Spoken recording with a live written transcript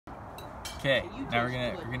Okay, now we're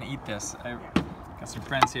gonna eat this. I got some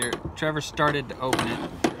friends here. Trevor started to open it.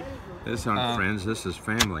 This aren't friends. This is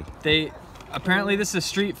family. Apparently this is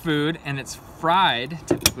street food and it's fried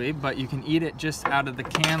typically, but you can eat it just out of the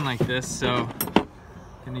can like this. So,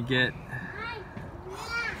 gonna get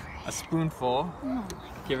a spoonful.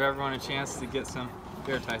 Give everyone a chance to get some.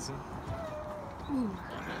 Here, Tyson.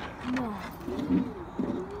 No.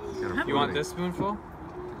 You want this spoonful?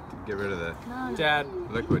 Get rid of the Dad.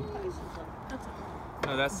 liquid.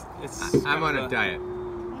 No, it's. I'm on a diet.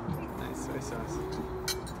 Nice soy sauce.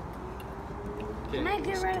 Can I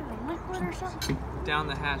get rid of the liquid or something? Down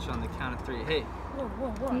the hatch on the count of 3. Hey.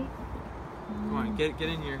 Whoa. Come on, get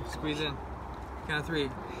in here. Squeeze in. Count of 3.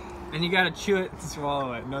 And you gotta chew it and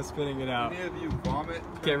swallow it. No spitting it out. Any of you vomit?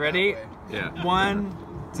 Okay, ready? Yeah. 1,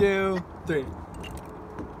 2, 3.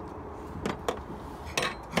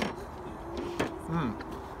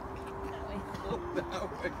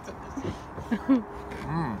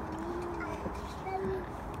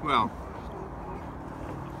 Well,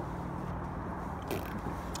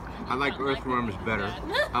 I like earthworms better.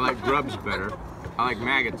 I like grubs better. I like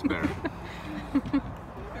maggots better.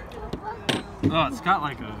 Oh, it's got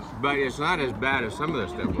like a. But it's not as bad as some of the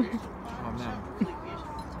stuff we eat. Oh man.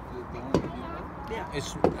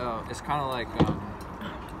 It's kind of like.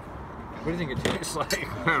 What do you think it tastes like?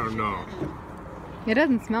 I don't know. It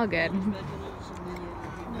doesn't smell good.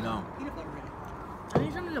 No. I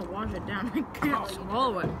need something to wash it down. I can't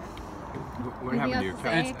swallow it. What happened to your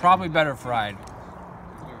cat? It's probably better fried.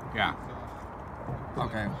 Yeah.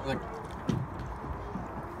 Okay. Like.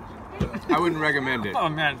 I wouldn't recommend it. Oh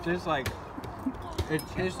man, it tastes like. It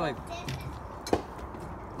tastes like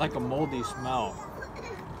a moldy smell.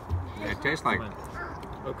 It tastes like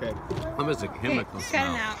Okay. almost a chemical Cut it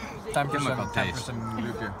smell. out. Time for Chemical some taste.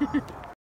 root beer.